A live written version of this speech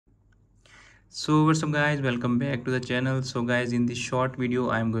So what's up guys, welcome back to the channel. So guys, in this short video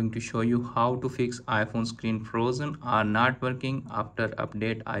I am going to show you how to fix iPhone screen frozen or not working after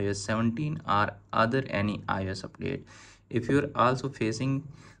update iOS 17 or other any iOS update. If you're also facing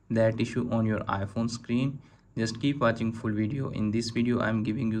that issue on your iPhone screen, just keep watching full video. In this video I am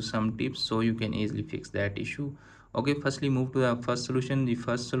giving you some tips so you can easily fix that issue. Okay, firstly move to the first solution. The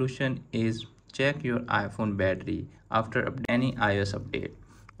first solution is check your iPhone battery after any iOS update.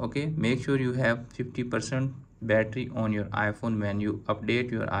 Okay, make sure you have 50% battery on your iPhone when you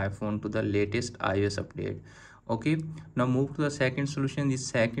update your iPhone to the latest iOS update. Okay, now move to the second solution. The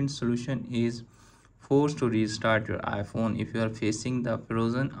second solution is force to restart your iPhone if you are facing the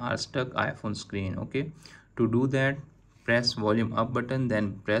frozen or stuck iPhone screen. Okay, to do that, press volume up button,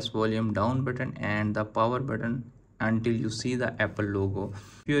 then press volume down button and the power button until you see the Apple logo.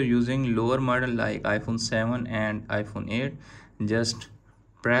 If you are using lower model like iPhone 7 and iPhone 8, just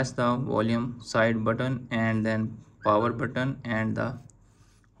press the volume side button and then power button and the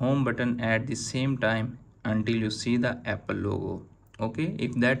home button at the same time until you see the Apple logo. Okay,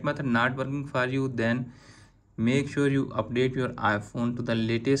 if that method not working for you, then make sure you update your iPhone to the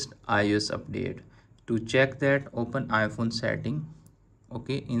latest iOS update. To check that, open iPhone setting.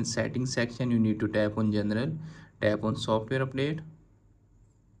 Okay, in settings section you need to tap on general, tap on software update.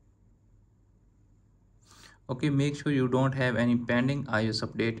 Okay, make sure you don't have any pending iOS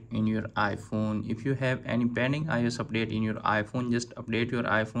update in your iPhone. If you have any pending iOS update in your iPhone, just update your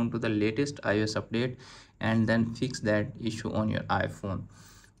iPhone to the latest iOS update and then fix that issue on your iPhone.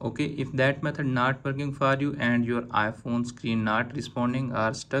 Okay, if that method not working for you and your iPhone screen not responding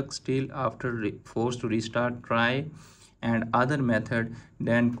or stuck still after forced to restart, try and other method,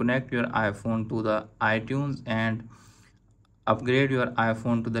 then connect your iPhone to the iTunes and upgrade your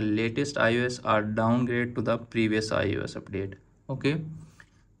iPhone to the latest iOS or downgrade to the previous iOS update. Okay,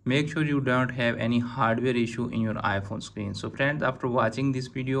 make sure you don't have any hardware issue in your iPhone screen. So friends, after watching this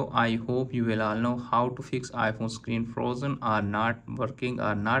video, I hope you will all know how to fix iPhone screen frozen or not working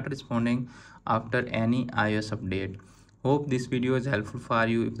or not responding after any iOS update. Hope this video is helpful for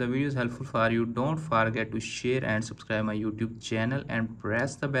you. If the video is helpful for you, don't forget to share and subscribe my YouTube channel and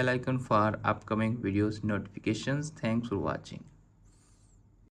press the bell icon for upcoming videos notifications. Thanks for watching.